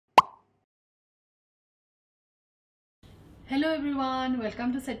Hello everyone,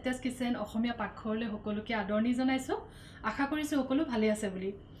 welcome to Satya'sKitchen. Assamese Pakkhorle hokoloke adorni janaisu. Asha korisu hokolo bhale ase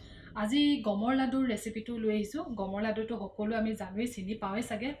boli. Aji Gomor Ladoo recipe tu loi ahisu. Gomor Ladoo to hokolo ami janui chini pawe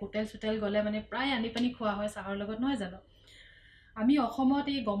sage. Hotel gole mane pray ani pani khua hoy sahar logot noy jano. Ami Assamot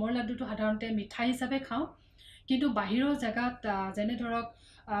ei Gomor Ladoo to sadharonte mithai hisabe khao. Kintu bahiro jagat jene dhorok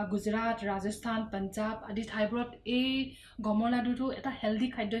Gujarat, Rajasthan, Punjab adi thaiborot ei Gomor Ladoo to eta healthy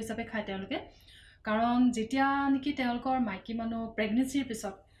khadyo hisabe khai teloke. Karon jetia niki teolkor maiki manu pregnancy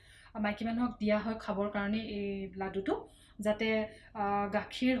pisot maiki manhok dia hoy khabor karone ei laddu to jate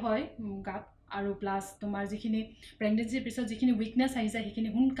gakhir hoy gat aru plus tomar jikhini pregnancy pisot jikhini weakness ahi jay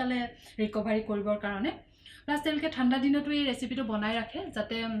hikhini hunkale recovery koribor karone plus telke thanda dinotu ei recipe to banai rakhe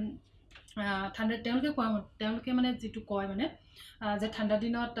jate thanda telke mane jitu koy mane je thanda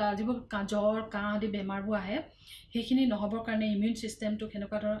dinot jibo jor ka adi bemar bu ahe hekhini নহবৰ কাৰণে immune সিস্টেমটো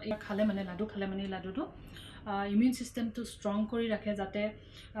কেনেকুৱা ধৰ খালে মানে লাডু খালে মানে লাডুটো immune সিস্টেমটো strong কৰি ৰাখে যাতে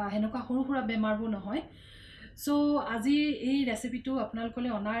হেনকুৱা সৰু সৰু বেমাৰবোৰ নহয় সো আজি এই ৰেচিপিটো আপোনালোকলে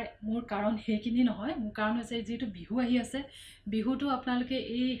অনাৰ মোৰ কাৰণ হেখিনি নহয় মোৰ কাৰণ হৈছে যেটো বিহু আহি আছে বিহুটো আপোনালোকে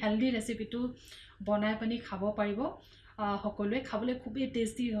এই হেলদি ৰেচিপিটো বনাই পানি খাব পাৰিব সকলোৱে খাবলৈ খুবেই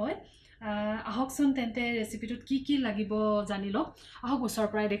টেস্টি হয় আহকচোন তেন্তে ৰেচিপিটোত কি লাগিব জানি লওক আহক ওচৰ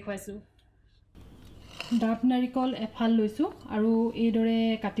পৰাই দেখুৱাইছো ডাব নাৰিকল এফাল লৈছো আৰু এই দৰে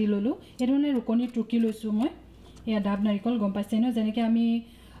কাটি ললো এই ধৰণে ৰুকনি টুকি লৈছো মই এয়া ডাব নাৰিকল গম পাইছে ন যেনেকৈ আমি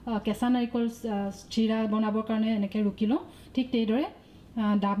কেঁচা নাৰিকল চিৰা বনাবৰ কাৰণে এনেকৈ ৰুকি লওঁ ঠিক তেই দৰে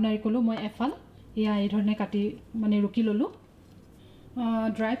ডাব নাৰিকলো মই এফাল এয়া এই ধৰণে কাটি মানে ৰুকি ললো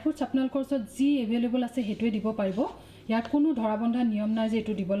ড্ৰাই ফ্ৰুটছ আপোনালোকৰ ওচৰত যি এভেইলেবল আছে হেতুৱে দিব পাৰিব ইয়াত কোনো ধৰাবন্ধা নিয়ম নাই যে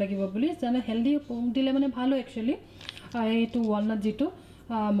এটো দিব লাগিব বুলি জানে হেলদি দিলে মানে ভালো একচুয়ালি এইটো ওয়ালনাট যেটো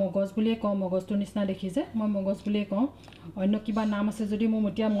মগজ বুলিয়ে কওঁ মগজটো নিচিনা দেখিছে মই মগজ বুলিয়ে কওঁ অন্য কিবা নাম আছে যদি মোৰ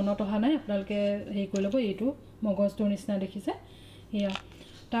মতিয়া মনত অহা নাই আপোনালোকে হেই কৰি লব এইটো মগজটো নিচিনা দেখিছে ইয়া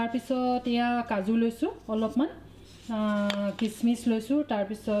তাৰ পিছত ইয়া কাজু লৈছো অলপমান কিসমিস লৈছো তাৰ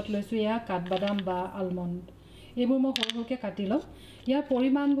পিছত লৈছো ইয়া কাঠবাদাম বা আলমন্ড এইবোৰ মই সৰু সৰুকে কাটি লম ইয়াৰ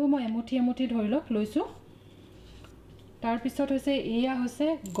পৰিমাণবোৰ মই এমুঠি ধৰি লওক লৈছো তাৰ পিছত হৈছে এয়া হৈছে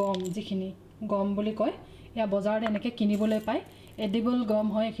গম যিখিনি গম বুলি কয় ইয়া বজাৰত এনেকে কিনিবলৈ পায় এডিবল গম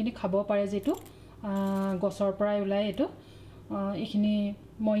হয় এখিনি খাব পাৰে যেটো গছৰ পৰাই ওলাই এটো এখিনি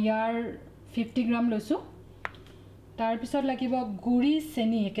ময়াৰ 50 গ্ৰাম লৈছো তাৰ পিছত লাগিব গুৰি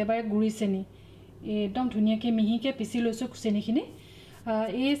চেনি একেবাৰে গুৰি চেনি একদম ধুনিয়াকে মিহিকে পিছি লৈছো চেনিখিনি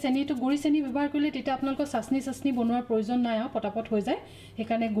এই চেনিটো গুৰি চেনি ব্যৱহাৰ কৰিলে তেতিয়া আপোনালোকৰ চাসনি বনোৱাৰ প্ৰয়োজন নাই পটাপট হৈ যায়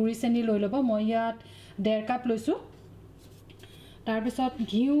সেইকাৰণে গুৰি চেনি লৈ লব মই ইয়াত 1.5 কাপ লৈছো তাৰ পিছত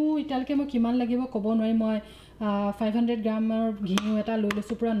ঘিউ ইটালকে মই কিমান লাগিব ক'ব নোৱাৰি মই 500 গ্ৰামৰ ঘিউ এটা লৈ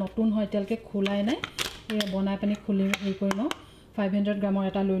লৈছো পুৰা নতুন হয় তেলকে খোলাই নাই এই বনাই পানি খুলি এই কৰি ন 500 গ্ৰামৰ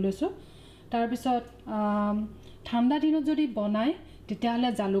এটা লৈ লৈছো তাৰ পিছত ঠাণ্ডা দিনত যদি বনাই তেতিয়া হলে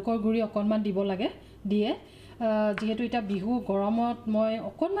জালুকৰ গুৰি অকনমান দিব লাগে দিয়ে যেহেতু এটা বিহু গৰমত মই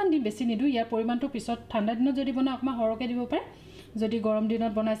অকনমান দি বেছি নিদু ইয়াৰ পৰিমাণটো পিছত ঠাণ্ডা দিনত যদি বনা অকমা হৰকে দিব পাৰে যদি গৰম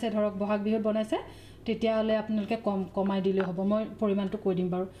দিনত বনাইছে ধৰক বহাগ বিহুত বনাইছে তেতিয়া হলে আপোনালোকে কমাই দিলে হ'ব মই পৰিমাণটো কৈ দিম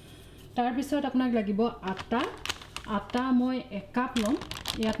বাৰু তাৰ পিছত আপোনাক লাগিব আটা মই 1 কাপ লম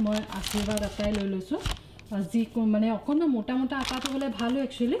ইয়াত মই আশীৰ্বাদ আটাই লৈ লৈছো যি মানে অকন মোটা আটাটো হলে ভালো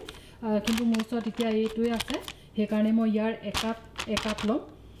একচুয়ালি কিন্তু মোৰ ওচৰত এতিয়া এইটোৱে আছে হেকাৰণে মই ইয়াৰ 1 কাপ লম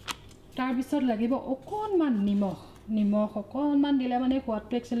তাৰ পিছত লাগিব অকনমান নিমখ অকনমান দিলে মানে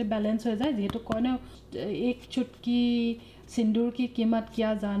সোৱাদটো একচুয়ালি ব্যালেন্স হৈ যায় যেহেতু কয়নো এক চুটকি सिंदूर की कीमत क्या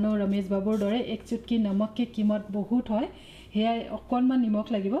जानो रमेश बाबूर दरे एक चुटकी नमक की कीमत बहुत है हेया अकनमान निमख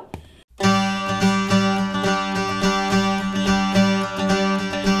লাগিব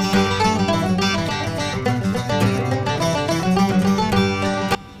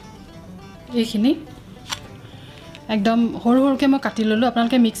এইখিনি একদম হৰহৰকে মই কাটি ললো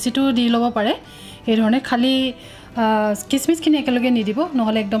আপোনালোকে মিক্সিটো দি লব পাৰে এই ধৰণে খালি কিসমিসখিনি একেলগে নিদিব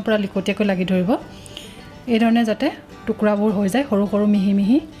নহলে একদম পুৰা লিকটিয়াকৈ লাগি ধৰিব এই ধৰণে যাতে টুকুৰাবোৰ হৈ যায় সৰু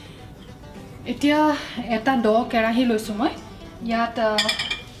মিহি এতিয়া এটা দ কেৰাহী লৈছো মই ইয়াত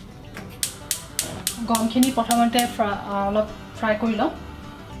গমখিনি প্ৰথমতে অলপ ফ্ৰাই কৰি লম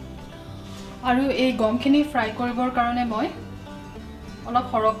আৰু এই গমখিনি ফ্ৰাই কৰিবৰ কাৰণে মই অলপ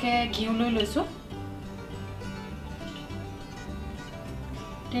সৰকে ঘিউ লৈ লৈছো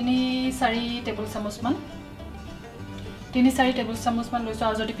 3-4 টেবুল চামুচ মান লৈছো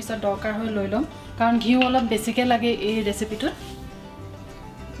আৰু যদি পিছত দৰকাৰ হয় লৈ লম কাৰণ ঘিউ অলপ বেছিকে লাগে এই ৰেচিপিটোত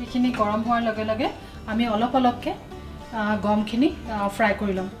এইখিনি গৰম হোৱাৰ লগে লগে আমি অলপকে গমখিনি ফ্ৰাই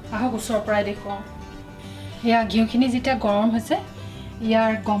কৰি লম আহক ওচৰৰ পৰাই দেখুৱাও ইয়া ঘিউখিনি যেতিয়া গৰম হৈছে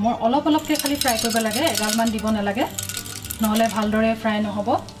ইয়াৰ গমৰ অলপকে খালি ফ্ৰাই কৰিব লাগে এগালমান দিব নালাগে নহলে ভালদৰে ফ্ৰাই নহব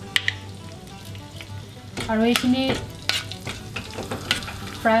আৰু এইখিনি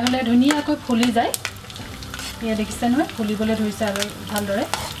ফ্ৰাই হ'লে ধুনীয়াকৈ ফুলি যায় এয়া দেখিছে নহয় ফুলিবলৈ ধৰিছে আৰু ভালদৰে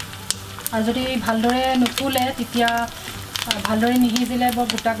আৰু যদি ভালদৰে নুফুলে তেতিয়া ভালদৰে নিহিজিলে বৰ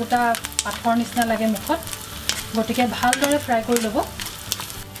গোটা গোটা পাথৰ নিচিনা লাগে মুখত গতিকে ভালদৰে ফ্ৰাই কৰি ল'ব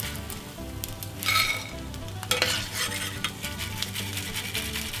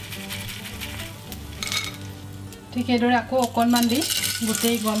ঠিক এইদৰে আকৌ অকণমান দি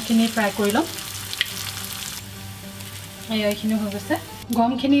গোটেই গমখিনি ফ্ৰাই কৰি ল'ম এইখিনি হৈ গৈছে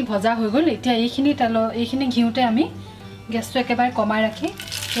গমখিনি ভজা হৈ গ'ল এতিয়া এইখিনি ঘিউতে আমি গেছটো একেবাৰে কমাই ৰাখি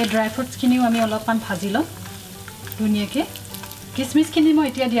এই ড্ৰাই ফ্ৰুটছখিনিও আমি অলপমান ভাজি ল'ম ধুনীয়াকৈ কিচমিচখিনি মই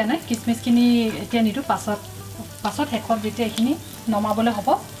এতিয়া দিয়া নাই কিচমিচখিনি এতিয়া নিদিওঁ পাছত শেষত যেতিয়া এইখিনি নমাবলৈ হ'ব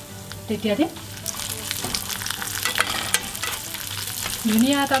তেতিয়া দিম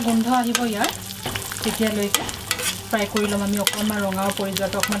ধুনীয়া এটা গোন্ধ আহিব ইয়াৰ তেতিয়ালৈকে ফ্ৰাই কৰি ল'ম আমি অকণমান ৰঙাও পৰি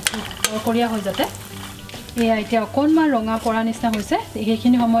যোৱাটো অকণমান কৰকৰীয়া হৈ যাতে এয়া এতিয়া অকণমান ৰঙা পৰা নিচিনা হৈছে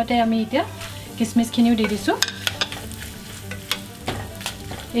সেইখিনি সময়তে আমি এতিয়া কিচমিচখিনিও দি দিছোঁ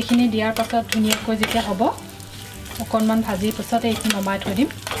এইখিনি দিয়াৰ পাছত ধুনীয়াকৈ যেতিয়া হ'ব অকণমান ভাজিৰ পাছত এইখিনি নমাই থৈ দিম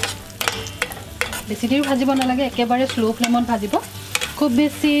বেছি দেৰি ভাজিব নালাগে একেবাৰে স্লো ফ্লেমত ভাজিব খুব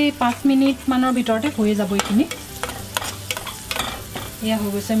বেছি 5 মিনিটমানৰ ভিতৰতে হৈ যাব এইখিনি এয়া হৈ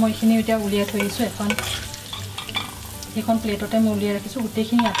গৈছে মই এইখিনি এতিয়া উলিয়াই থৈ দিছোঁ এখন প্লেটতে মই উলিয়াই ৰাখিছোঁ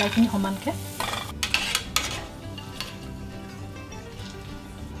গোটেইখিনি আটাইখিনি সমানকৈ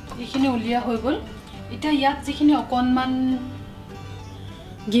এইখিনি উলিয়া হৈ গ'ল এতিয়া ইয়াত যিখিনি অকণমান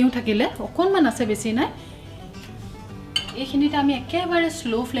ঘিউ থাকিলে অকণমান আছে বেছি নাই এইখিনিতে আমি একেবাৰে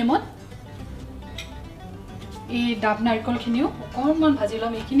স্লো ফ্লেমত এই ডাব নাৰিকলখিনিও অকণমান ভাজি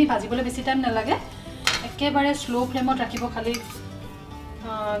ল'ম এইখিনি ভাজিবলৈ বেছি টাইম নালাগে একেবাৰে স্লো ফ্লেমত ৰাখিব খালি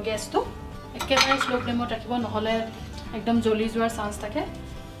গেছটো একেবাৰে স্লো ফ্লেমত ৰাখিব নহ'লে একদম জ্বলি যোৱাৰ চান্স থাকে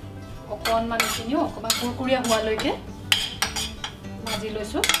অকণমান এইখিনিও অকণমান কুৰকুৰীয়া হোৱালৈকে ভাজি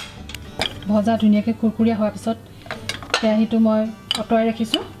লৈছোঁ ভজা ধুনীয়াকৈ কুৰকুৰীয়া হোৱাৰ পিছত কেৰাহীটো মই অঁতৰাই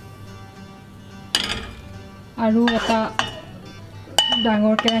ৰাখিছোঁ আৰু এটা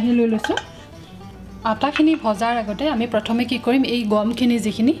ডাঙৰ কেৰাহী লৈ লৈছোঁ আটাখিনি ভজাৰ আগতে আমি প্ৰথমে কি কৰিম এই গমখিনি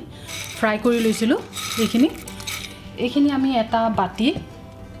যিখিনি ফ্ৰাই কৰি লৈছিলোঁ এইখিনি আমি এটা বাতিৰ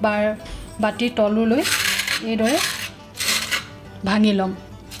তললৈ এইদৰে ভাঙি ল'ম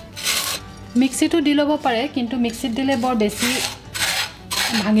মিক্সিটো দি ল'ব পাৰে কিন্তু মিক্সিত দিলে বৰ বেছি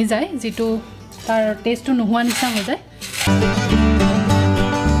ভাঙি যায় যিটো তাৰ টেষ্টটো নোহোৱা নিচিনা হৈ যায়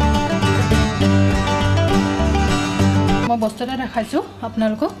মই বস্তু এটা দেখাইছোঁ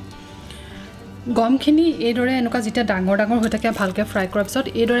আপোনালোকক গমখিনি এইদৰে এনেকুৱা যেতিয়া ডাঙৰ ডাঙৰ হৈ থাকে ভালকৈ ফ্ৰাই কৰাৰ পিছত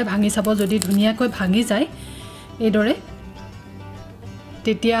এইদৰে ভাঙি চাব যদি ধুনীয়াকৈ ভাঙি যায় এইদৰে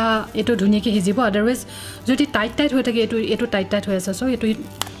তেতিয়া এইটো ধুনীয়াকৈ সিজিব আদাৰৱাইজ যদি টাইট হৈ থাকে এইটো টাইট হৈ আছে চ'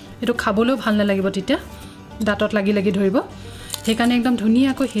 এইটো খাবলৈও ভাল নালাগিব তেতিয়া দাঁতত লাগি ধৰিব সেইকাৰণে একদম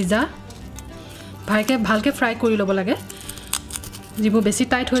ধুনীয়াকৈ সিজা ভালকৈ ফ্ৰাই কৰি ল'ব লাগে যিবোৰ বেছি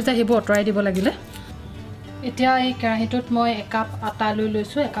টাইট হৈ যায় সেইবোৰ আঁতৰাই দিব লাগিলে এতিয়া এই কেৰাহীটোত মই একাপ আটা লৈ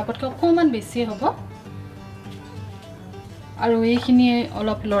লৈছোঁ একাপতকৈ অকণমান বেছি হ'ব আৰু এইখিনি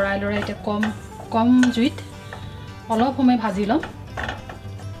অলপ লৰাই এতিয়া কম জুইত অলপ সময় ভাজি ল'ম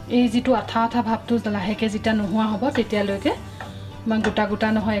এই যিটো আঠা ভাৱটো লাহেকৈ যেতিয়া নোহোৱা হ'ব তেতিয়ালৈকে ইমান গোটা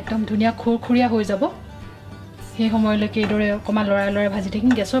নহয় একদম ধুনীয়া খুৰখুৰীয়া হৈ যাব সেই সময়লৈকে এইদৰে অকণমান লৰাই ভাজি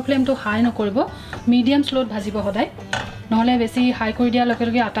থাকিম গেছৰ ফ্লেমটো হাই নকৰিব মিডিয়াম স্লোত ভাজিব সদায় নহ'লে বেছি হাই কৰি দিয়াৰ লগে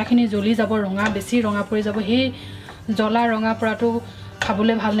লগে আটাখিনি জ্বলি যাব বেছি ৰঙা পৰি যাব সেই জ্বলা ৰঙা পৰাটো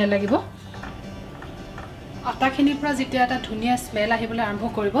খাবলৈ ভাল নালাগিব আটাখিনিৰ পৰা যেতিয়া এটা ধুনীয়া স্মেল আহিবলৈ আৰম্ভ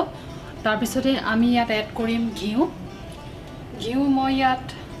কৰিব তাৰপিছতে আমি ইয়াত এড কৰিম ঘিউ মই ইয়াত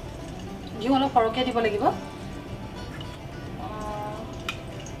ঘিউ অলপ সৰহকৈ দিব লাগিব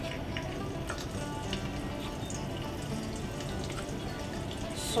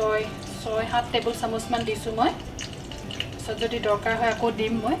 6-7 টেবুল চামুচমান দিছোঁ মই পিছত যদি দৰকাৰ হয় আকৌ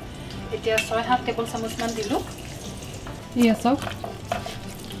দিম মই এতিয়া 6-7 টেবুল চামুচমান দিলোঁ এয়া চাওক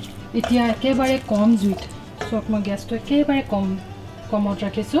এতিয়া একেবাৰে কম জুইত চাওক মই গেছটো একেবাৰে কমত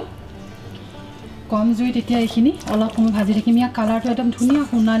ৰাখিছোঁ কম জুইত এতিয়া এইখিনি অলপ সময় ভাজি থাকিম ইয়াৰ কালাৰটো একদম ধুনীয়া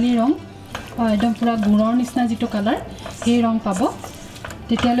সোণালী ৰং একদম পুৰা গুড়ৰ নিচিনা যিটো কালাৰ সেই ৰং পাব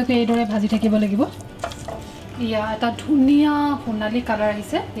তেতিয়ালৈকে এইদৰে ভাজি থাকিব লাগিব ইয়া এটা ধুনীয়া সোণালী কালাৰ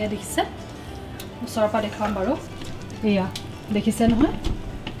আহিছে ইয়া দেখিছে ওচৰৰ পৰা দেখাম বাৰু ইয়া দেখিছে নহয়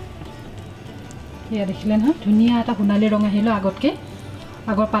ইয়া দেখিলে নহয় ধুনীয়া এটা সোণালী ৰং আহিল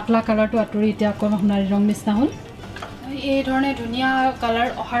আগৰ পাতলা কালাৰটো আঁতৰি এতিয়া অকণমান সোণালী ৰং নিচিনা হ'ল এই ধৰণে ধুনীয়া কালাৰ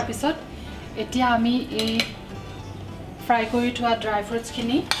অহাৰ পিছত এতিয়া আমি এই ফ্ৰাই কৰি থোৱা ড্ৰাই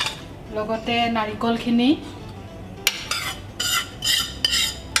ফ্ৰুটছখিনি লগতে নাৰিকলখিনি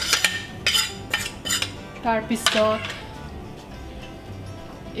তাৰপিছত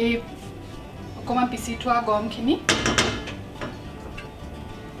এই অকণমান পিচি থোৱা গমখিনি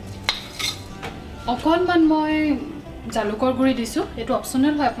অকণমান মই জালুকৰ গুড়ি দিছোঁ এইটো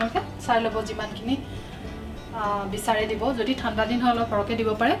অপচনেল হয় আপোনালোকে চাই ল'ব যিমানখিনি বিচাৰে দিব যদি ঠাণ্ডা দিন হয় অলপ সৰহকৈ দিব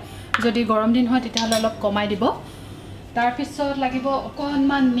পাৰে যদি গৰম দিন হয় তেতিয়াহ'লে অলপ কমাই দিব তাৰপিছত লাগিব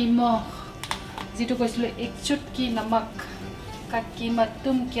অকণমান নিমখ যিটো কৈছিলোঁ এক চুটকি নমক কা কিমত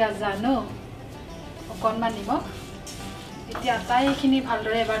তুম কিয়া জানো অকণমান নিমখ এতিয়া আটাইখিনি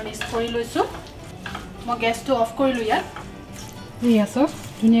ভালদৰে এবাৰ মিক্স কৰি লৈছোঁ মই গেছটো অফ কৰিলোঁ ইয়াত এয়া চাওক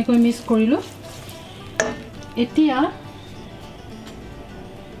ধুনীয়াকৈ মিক্স কৰিলোঁ এতিয়া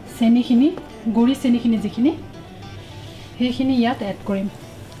চেনিখিনি গুড়ি চেনিখিনি যিখিনি সেইখিনি ইয়াত এড কৰিম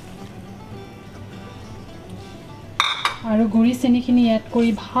আৰু গুড়ি চেনিখিনি এড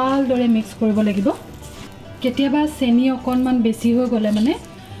কৰি ভালদৰে মিক্স কৰিব লাগিব কেতিয়াবা চেনি অকণমান বেছি হৈ গ'লে মানে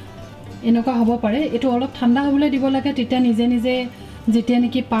এনেকুৱা হ'ব পাৰে এইটো অলপ ঠাণ্ডা হ'বলৈ দিব লাগে তেতিয়া নিজে নিজে যেতিয়া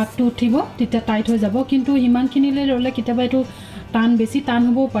নেকি পাকটো উঠিব তেতিয়া টাইট হৈ যাব কিন্তু ইমানখিনিলৈ ৰ'লে কেতিয়াবা এইটো বেছি টান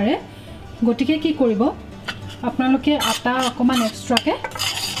হ'বও পাৰে গতিকে কি কৰিব আপোনালোকে আটা অকণমান এক্সট্ৰাকৈ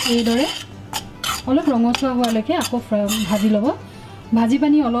এইদৰে অলপ ৰঙচুৱা হোৱালৈকে আকৌ ভাজি ল'ব ভাজি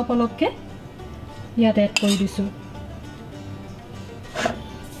পানী অলপ অলপকৈ ইয়াত এড কৰি দিছোঁ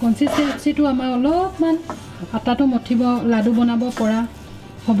কনচিষ্টেঞ্চিটো আমাৰ অলপমান আটাটো মঠিব লাডু বনাব পৰা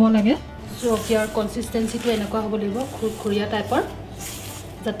হ'ব লাগে চ' ইয়াৰ কনচিষ্টেঞ্চিটো এনেকুৱা হ'ব লাগিব খুৰখুৰীয়া টাইপৰ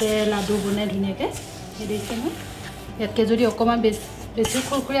যাতে লাডু বনাই ধুনীয়াকৈ সেই দেখিছে মই ইয়াতকৈ যদি অকণমান বেছি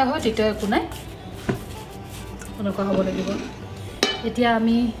খুৰখুৰীয়া হয় তেতিয়া একো নাই এনেকুৱা হ'ব লাগিব এতিয়া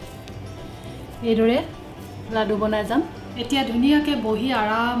আমি এইদৰে লাডু বনাই যাম এতিয়া ধুনীয়াকৈ বহি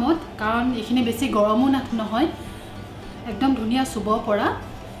আৰামত কাৰণ এইখিনি বেছি গৰমো নহয় একদম ধুনীয়া চুব পৰা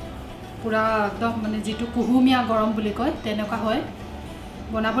পুৰা একদম মানে যিটো কুহুমীয়া গৰম বুলি কয় তেনেকুৱা হয়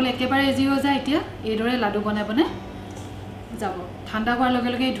বনাবলৈ একেবাৰে ইজি হৈ যায় এতিয়া এইদৰে লাডু বনাই যাব ঠাণ্ডা হোৱাৰ লগে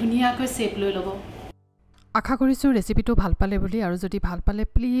লগে ধুনীয়াকৈ শেপ লৈ ল'ব আশা কৰিছোঁ ৰেচিপিটো ভাল পালে বুলি আৰু যদি ভাল পালে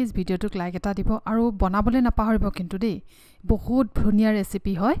প্লিজ ভিডিঅ'টোক লাইক এটা দিব আৰু বনাবলৈ নাপাহৰিব কিন্তু দেই বহুত ধুনীয়া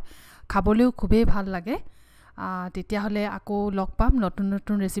ৰেচিপি হয় খাবলৈও খুবেই ভাল লাগে তেতিয়াহ'লে আকৌ লগ পাম নতুন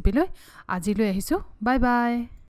নতুন ৰেচিপি লৈ আজিলৈ আহিছোঁ বাই বাই